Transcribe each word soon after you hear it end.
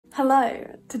Hello.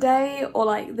 Today, or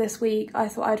like this week, I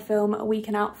thought I'd film a week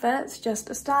in outfits, just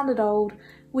a standard old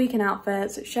week in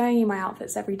outfits, showing you my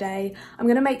outfits every day. I'm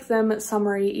gonna make them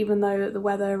summery even though the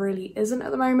weather really isn't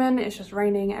at the moment. It's just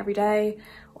raining every day,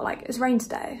 or like it's rained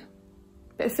today,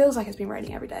 but it feels like it's been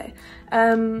raining every day.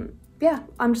 Yeah,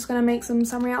 I'm just gonna make some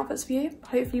summery outfits for you,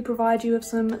 hopefully provide you with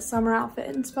some summer outfit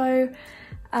inspo.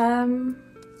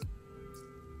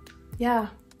 Yeah,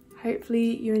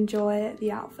 hopefully you enjoy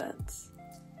the outfits.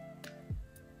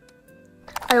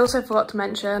 I also forgot to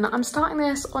mention, I'm starting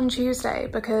this on Tuesday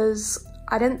because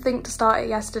I didn't think to start it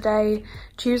yesterday.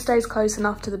 Tuesday's close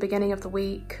enough to the beginning of the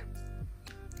week.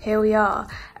 Here we are.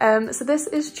 So this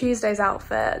is Tuesday's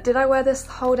outfit. Did I wear this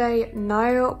the whole day?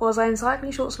 No. Was I in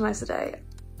cycling shorts for most of the day?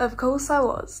 Of course I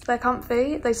was. They're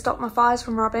comfy, they stop my thighs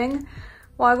from rubbing.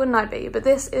 Why wouldn't I be? But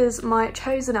this is my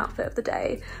chosen outfit of the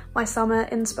day, my summer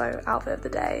inspo outfit of the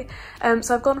day.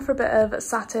 So I've gone for a bit of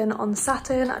satin on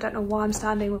satin. I don't know why I'm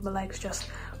standing with my legs just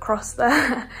crossed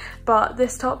there, but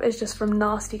this top is just from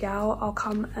Nasty Gal. I'll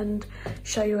come and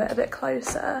show you it a bit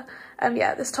closer.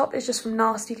 Yeah, this top is just from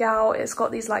Nasty Gal. It's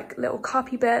got these like little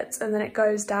cuppy bits and then it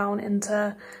goes down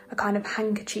into a kind of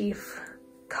handkerchief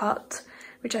cut,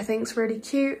 which I think is really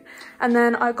cute. And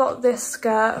then I got this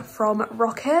skirt from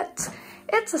Rocket.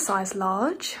 It's a size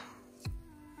large.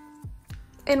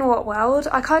 In what world?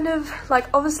 I kind of, like,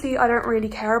 obviously I don't really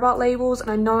care about labels and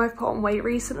I know I've put on weight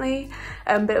recently,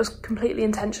 but it was completely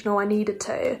intentional, I needed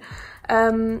to.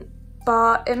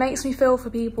 But it makes me feel for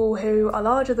people who are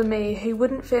larger than me who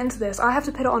wouldn't fit into this. I have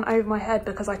to put it on over my head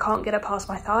because I can't get it past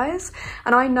my thighs.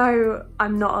 And I know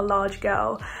I'm not a large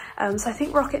girl. So I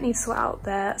think Rocket needs to sort out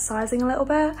their sizing a little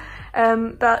bit.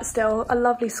 But still, a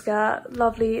lovely skirt,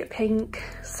 lovely pink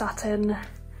satin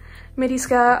midi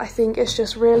skirt. I think it's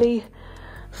just really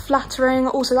flattering.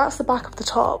 Also, that's the back of the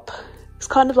top. It's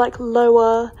kind of like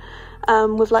lower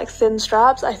with like thin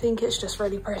straps. I think it's just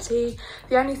really pretty.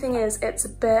 The only thing is it's a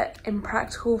bit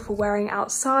impractical for wearing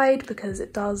outside because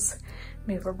it does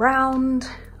move around.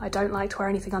 I don't like to wear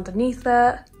anything underneath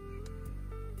it.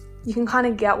 You can kind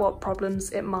of get what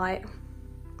problems it might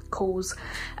cause.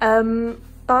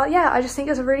 But yeah, I just think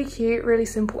it's a really cute, really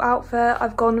simple outfit.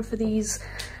 I've gone for these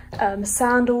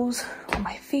sandals on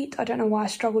my feet. I don't know why I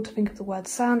struggled to think of the word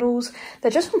sandals.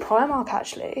 They're just from Primark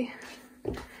actually.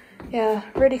 Yeah,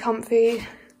 really comfy,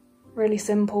 really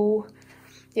simple.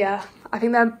 Yeah, I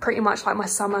think they're pretty much like my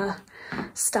summer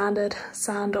standard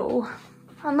sandal.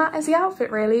 And that is the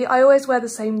outfit really. I always wear the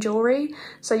same jewellery,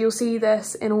 so you'll see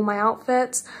this in all my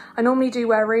outfits. I normally do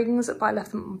wear rings, but I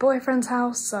left them at my boyfriend's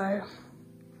house, so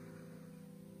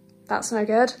that's no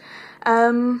good.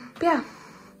 Yeah,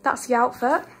 that's the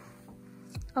outfit.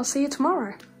 I'll see you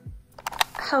tomorrow.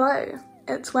 Hello,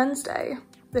 it's Wednesday.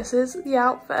 This is the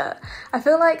outfit. I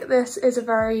feel like this is a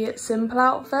very simple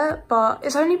outfit, but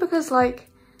it's only because like,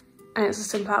 and it's a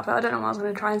simple outfit, I don't know what I was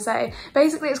gonna try and say.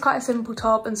 Basically, it's quite a simple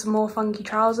top and some more funky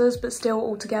trousers, but still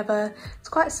all together, it's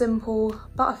quite simple,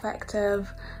 but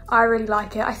effective. I really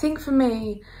like it. I think for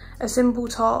me, a simple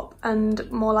top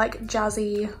and more like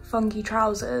jazzy, funky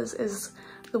trousers is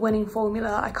the winning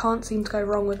formula. I can't seem to go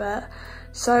wrong with it.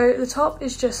 So the top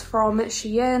is just from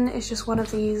Shein. It's just one of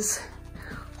these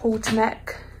halter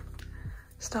neck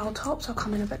style tops. I'll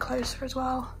come in a bit closer as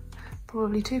well,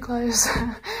 probably too close.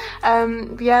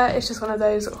 But yeah, it's just one of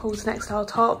those halter neck style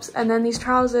tops. And then these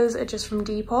trousers are just from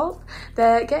Depop.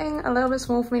 They're getting a little bit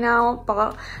small for me now,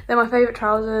 but they're my favourite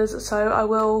trousers, so I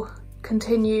will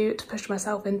continue to push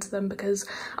myself into them because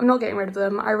I'm not getting rid of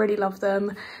them. I really love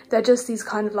them. They're just these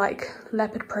kind of like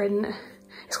leopard print.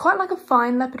 It's quite like a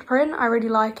fine leopard print. I really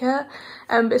like it.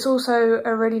 But it's also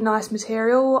a really nice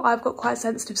material. I've got quite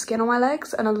sensitive skin on my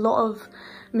legs and a lot of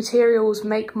materials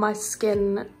make my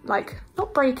skin like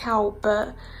not break out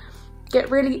but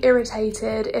get really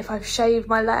irritated if I've shaved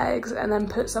my legs and then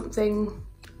put something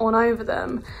on over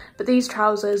them. But these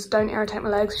trousers don't irritate my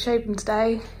legs. Shaved them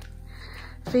today,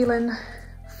 feeling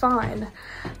fine.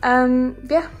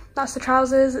 Yeah, that's the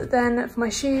trousers. Then for my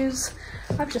shoes,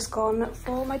 I've just gone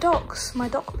for my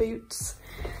dock boots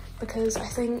because I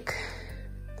think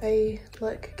they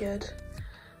look good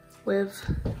with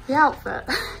the outfit.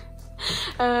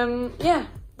 Yeah,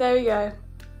 there we go.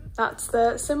 That's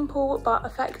the simple but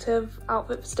effective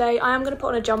outfit for today. I am going to put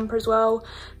on a jumper as well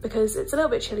because it's a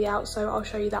little bit chilly out, so I'll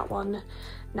show you that one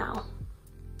now.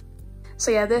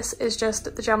 So yeah, this is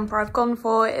just the jumper I've gone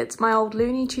for. It's my old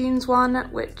Looney Tunes one,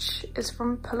 which is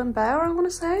from Pull & Bear, I want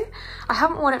to say. I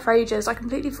haven't worn it for ages. I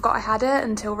completely forgot I had it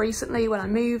until recently when I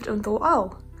moved and thought,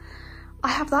 oh, I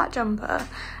have that jumper.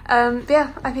 But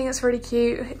yeah, I think it's really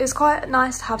cute. It's quite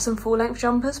nice to have some full length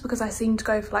jumpers because I seem to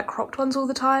go for like cropped ones all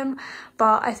the time,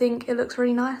 but I think it looks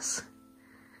really nice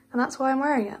and that's why I'm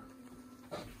wearing it.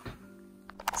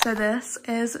 So this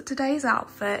is today's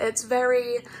outfit. It's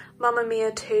very Mamma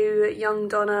Mia 2 Young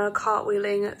Donna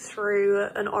cartwheeling through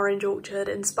an orange orchard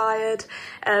inspired.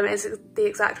 It's the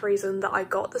exact reason that I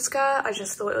got the skirt. I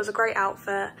just thought it was a great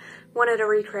outfit, wanted to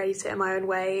recreate it in my own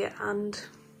way, and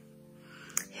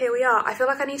here we are. I feel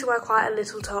like I need to wear quite a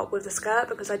little top with the skirt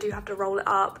because I do have to roll it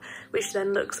up, which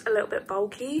then looks a little bit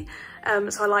bulky.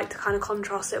 So I like to kind of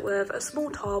contrast it with a small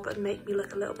top and make me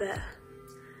look a little bit,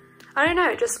 I don't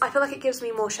know, I feel like it gives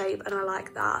me more shape and I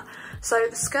like that. So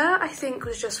the skirt I think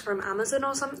was just from Amazon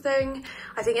or something.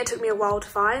 I think it took me a while to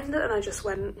find and I just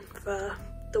went for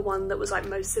the one that was like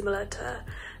most similar to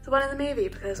the one in the movie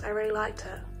because I really liked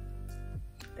it.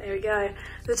 There we go.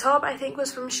 The top I think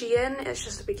was from Shein. It's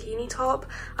just a bikini top.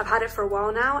 I've had it for a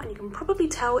while now and you can probably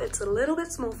tell it's a little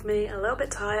bit small for me, a little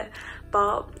bit tight,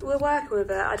 but we're working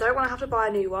with it. I don't want to have to buy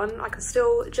a new one. I can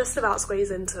still just about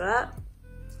squeeze into it.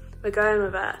 We're going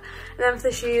with it. And then for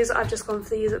the shoes, I've just gone for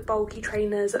these bulky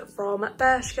trainers from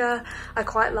Bershka. I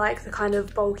quite like the kind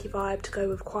of bulky vibe to go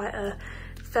with quite a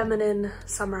feminine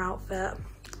summer outfit.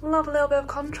 Love a little bit of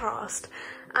contrast.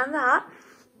 And that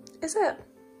is it.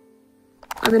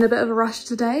 I'm in a bit of a rush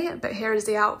today, but here is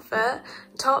the outfit.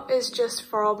 Top is just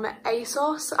from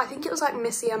ASOS. I think it was like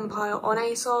Missy Empire on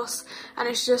ASOS, and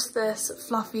it's just this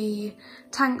fluffy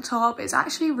tank top. It's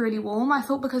actually really warm. I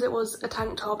thought because it was a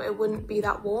tank top it wouldn't be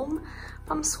that warm,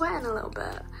 but I'm sweating a little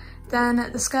bit. Then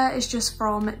the skirt is just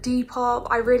from Depop.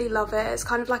 I really love it. It's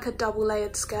kind of like a double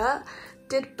layered skirt.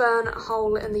 Did burn a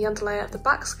hole in the underlayer of the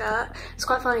back skirt. It's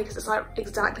quite funny because it's like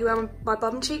exactly where my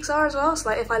bum cheeks are as well. So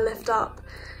like if I lift up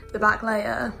the back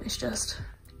layer, it's just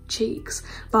cheeks,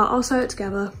 but I'll sew it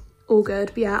together, all good.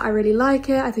 But yeah, I really like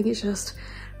it. I think it's just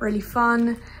really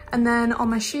fun. And then on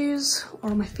my shoes or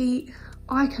on my feet,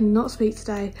 I cannot speak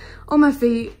today. On my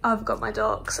feet, I've got my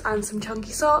Docs and some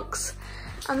chunky socks,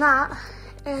 and that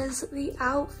is the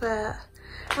outfit.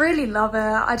 Really love it.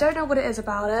 I don't know what it is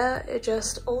about it. It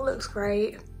just all looks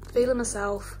great. Feeling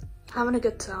myself, having a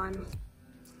good time.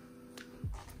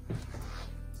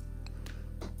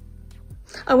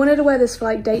 I wanted to wear this for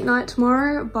like date night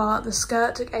tomorrow, but the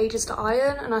skirt took ages to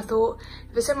iron and I thought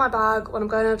if it's in my bag when I'm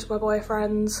going over to my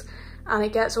boyfriend's and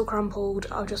it gets all crumpled,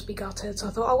 I'll just be gutted. So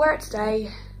I thought I'll wear it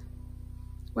today,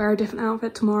 wear a different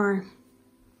outfit tomorrow.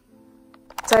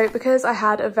 So because I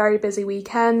had a very busy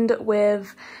weekend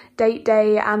with date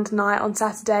day and night on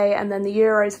Saturday and then the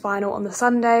Euros final on the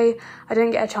Sunday, I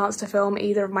didn't get a chance to film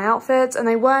either of my outfits and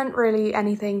they weren't really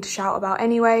anything to shout about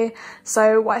anyway.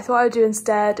 So what I thought I would do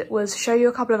instead was show you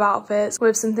a couple of outfits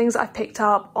with some things that I've picked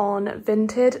up on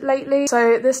Vinted lately.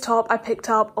 So this top I picked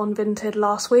up on Vinted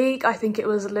last week. I think it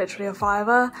was literally a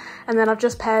 £5, and then I've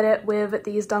just paired it with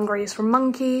these dungarees from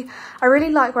Monkey. I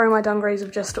really like wearing my dungarees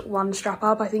with just one strap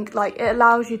up. I think like it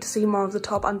allows you to see more of the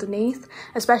top underneath,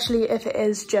 especially if it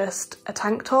is just a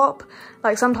tank top.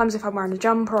 Like sometimes if I'm wearing a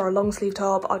jumper or a long sleeve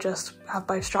top, I'll just have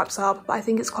both straps up, but I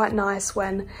think it's quite nice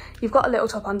when you've got a little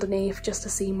top underneath just to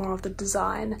see more of the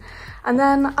design. And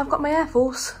then I've got my Air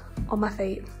Force on my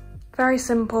feet. Very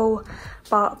simple,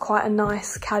 but quite a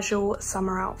nice casual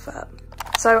summer outfit.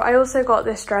 So I also got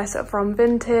this dress from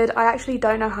Vinted. I actually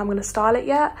don't know how I'm going to style it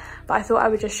yet, but I thought I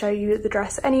would just show you the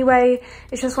dress anyway.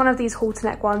 It's just one of these halter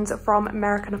neck ones from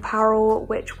American Apparel,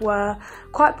 which were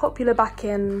quite popular back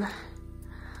in,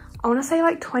 I want to say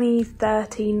like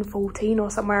 2013, 14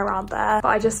 or somewhere around there. But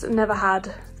I just never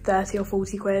had 30 or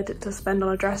 40 quid to spend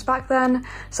on a dress back then.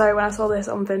 So when I saw this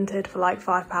on Vinted for like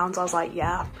 £5, I was like,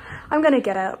 yeah, I'm going to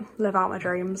get it, live out my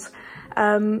dreams.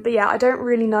 But yeah, I don't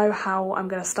really know how I'm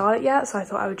going to style it yet, so I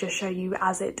thought I would just show you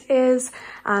as it is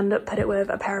and put it with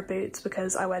a pair of boots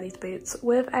because I wear these boots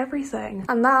with everything.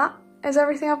 And that is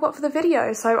everything I've got for the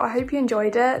video, so I hope you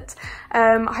enjoyed it.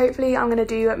 Hopefully I'm going to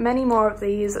do many more of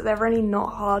these. They're really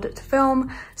not hard to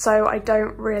film, so I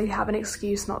don't really have an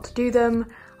excuse not to do them.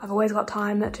 I've always got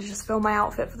time to just film my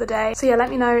outfit for the day. So yeah,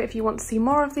 let me know if you want to see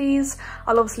more of these.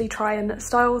 I'll obviously try and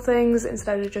style things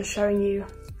instead of just showing you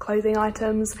clothing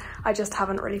items. I just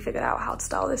haven't really figured out how to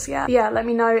style this yet. But yeah, let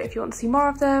me know if you want to see more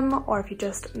of them or if you're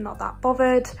just not that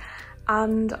bothered,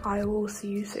 and I will see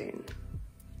you soon.